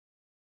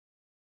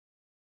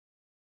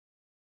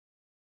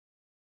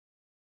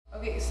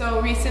Okay, so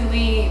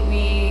recently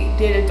we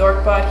did a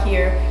dorkbot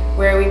here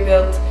where we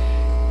built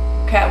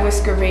cat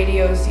Whisker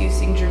radios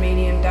using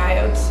germanium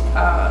diodes,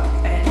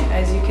 and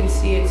as you can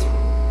see, it's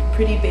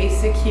pretty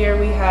basic here.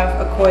 We have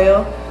a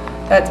coil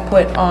that's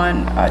put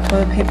on a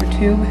toilet paper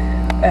tube.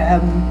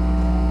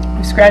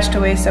 We scratched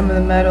away some of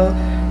the metal,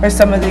 or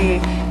some of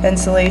the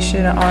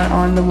insulation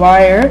on the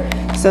wire,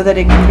 so that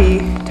it can be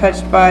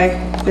touched by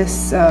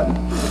this,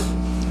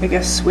 I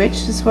guess, switch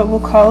is what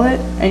we'll call it.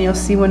 And you'll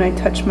see when I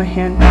touch my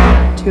hand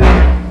to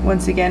it,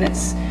 once again,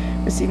 it's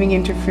receiving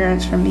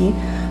interference from me.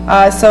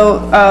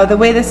 The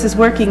way this is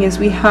working is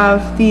we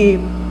have the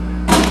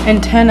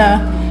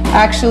antenna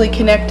actually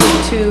connected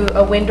to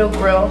a window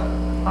grill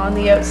on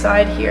the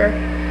outside here,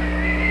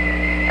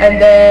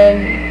 and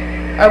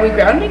then are we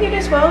grounding it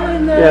as well?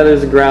 Yeah,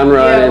 there's a ground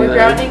rod. Yeah, we're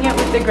grounding it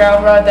with the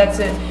ground rod that's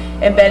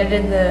embedded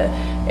in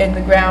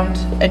the ground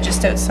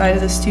just outside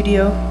of the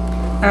studio.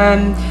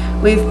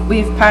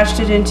 We've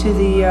patched it into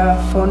the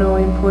phono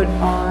input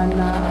on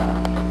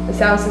the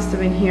sound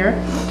system in here.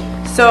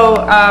 So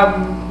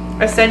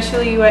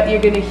essentially what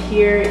you're going to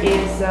hear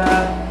is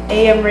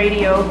AM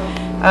radio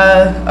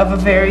of a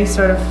very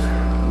sort of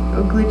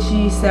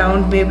glitchy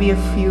sound, maybe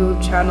a few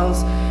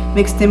channels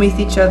mixed in with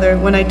each other.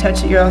 When I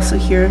touch it, you'll also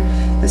hear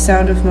the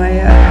sound of my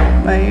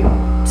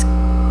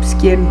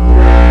skin.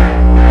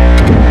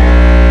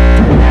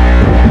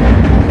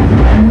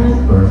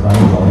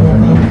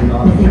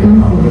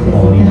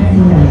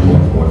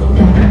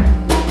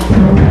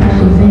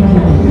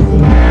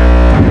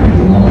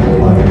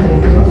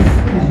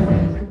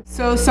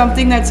 So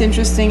something that's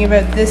interesting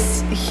about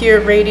this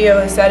here radio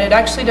is that it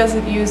actually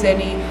doesn't use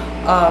any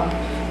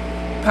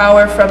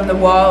power from the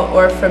wall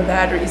or from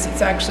batteries.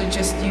 It's actually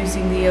just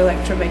using the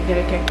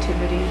electromagnetic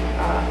activity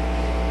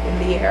in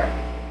the air.